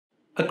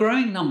A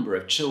growing number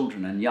of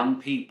children and young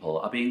people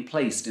are being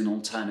placed in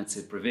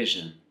alternative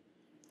provision.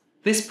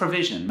 This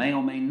provision may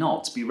or may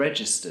not be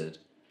registered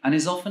and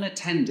is often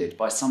attended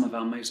by some of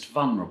our most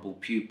vulnerable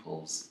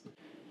pupils.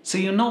 So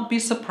you'll not be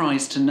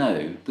surprised to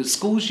know that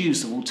schools'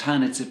 use of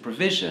alternative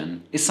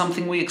provision is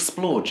something we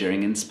explore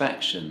during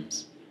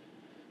inspections.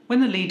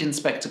 When the lead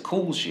inspector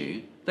calls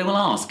you, they will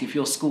ask if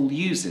your school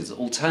uses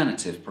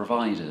alternative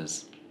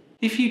providers.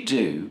 If you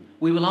do,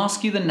 we will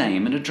ask you the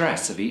name and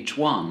address of each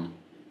one,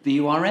 the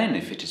URN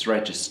if it is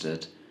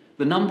registered,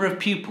 the number of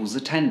pupils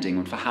attending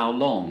and for how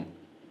long.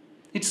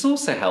 It's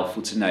also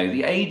helpful to know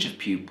the age of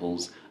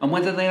pupils and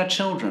whether they are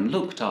children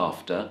looked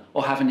after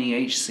or have an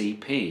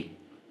EHCP.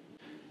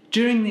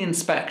 During the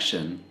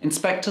inspection,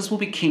 inspectors will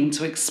be keen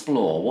to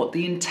explore what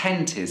the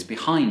intent is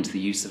behind the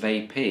use of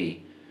AP,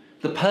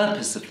 the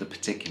purpose of the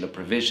particular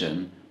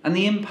provision, and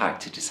the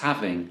impact it is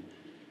having.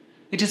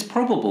 It is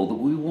probable that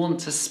we want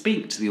to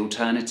speak to the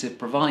alternative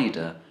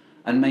provider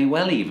and may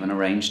well even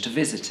arrange to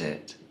visit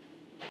it.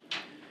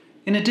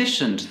 In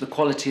addition to the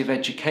quality of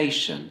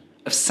education,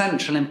 of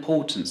central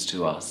importance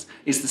to us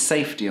is the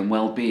safety and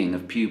well-being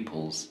of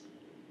pupils.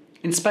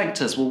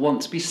 Inspectors will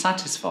want to be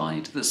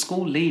satisfied that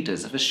school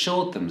leaders have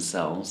assured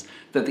themselves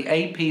that the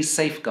AP's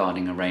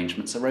safeguarding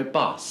arrangements are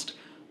robust,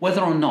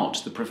 whether or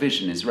not the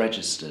provision is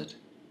registered.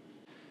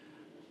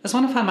 As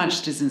one of Her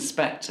Majesty's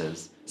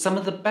inspectors, some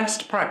of the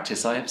best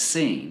practice I have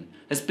seen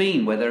has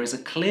been where there is a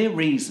clear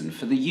reason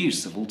for the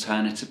use of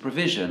alternative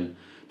provision,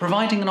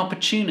 providing an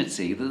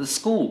opportunity that the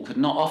school could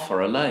not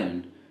offer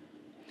alone.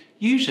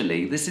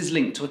 Usually, this is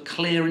linked to a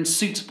clear and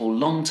suitable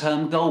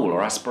long-term goal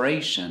or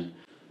aspiration.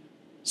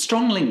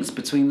 Strong links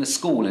between the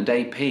school and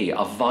AP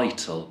are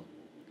vital.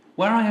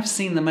 Where I have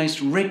seen the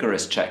most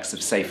rigorous checks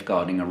of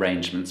safeguarding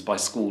arrangements by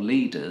school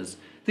leaders,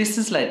 this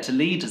has led to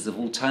leaders of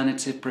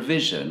alternative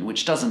provision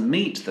which doesn't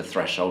meet the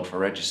threshold for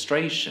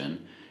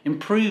registration,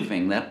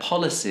 improving their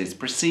policies,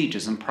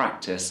 procedures and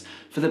practice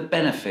for the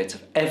benefit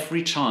of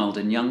every child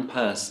and young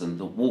person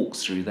that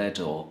walks through their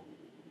door.